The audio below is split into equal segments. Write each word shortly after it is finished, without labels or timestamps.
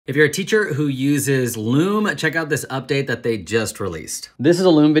If you're a teacher who uses Loom, check out this update that they just released. This is a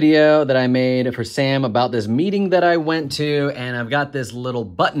Loom video that I made for Sam about this meeting that I went to, and I've got this little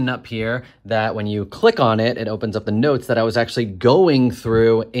button up here that when you click on it, it opens up the notes that I was actually going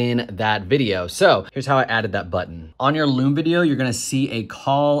through in that video. So here's how I added that button. On your Loom video, you're gonna see a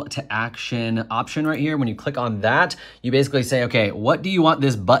call to action option right here. When you click on that, you basically say, okay, what do you want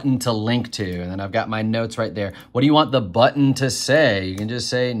this button to link to? And then I've got my notes right there. What do you want the button to say? You can just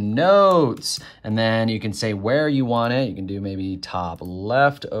say notes, and then you can say where you want it. You can do maybe top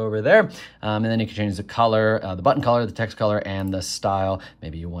left over there, and then you can change the color, the button color, the text color, and the style.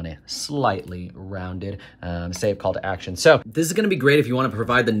 Maybe you want it slightly rounded. Save call to action. So this is going to be great if you want to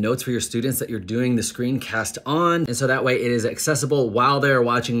provide the notes for your students that you're doing the screencast on, and so that way it is accessible while they're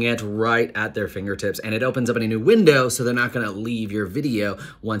watching it right at their fingertips, and it opens up a new window so they're not going to leave your video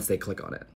once they click on it.